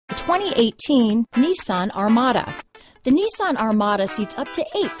The 2018 Nissan Armada. The Nissan Armada seats up to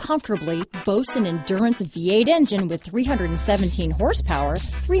 8 comfortably, boasts an endurance V8 engine with 317 horsepower,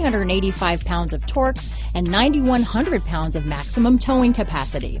 385 pounds of torque, and 9,100 pounds of maximum towing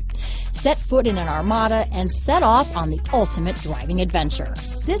capacity. Set foot in an Armada and set off on the ultimate driving adventure.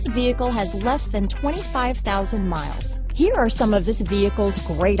 This vehicle has less than 25,000 miles. Here are some of this vehicle's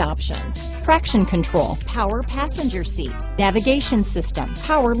great options: traction control, power passenger seat, navigation system,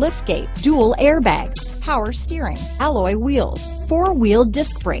 power liftgate, dual airbags, power steering, alloy wheels, 4-wheel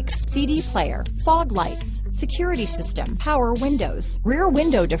disc brakes, CD player, fog lights, security system, power windows, rear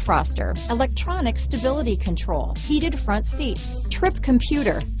window defroster, electronic stability control, heated front seats, trip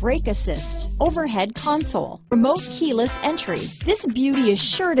computer, brake assist, overhead console, remote keyless entry. This beauty is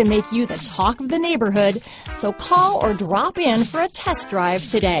sure to make you the talk of the neighborhood, so call or drop in for a test drive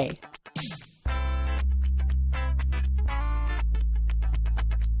today.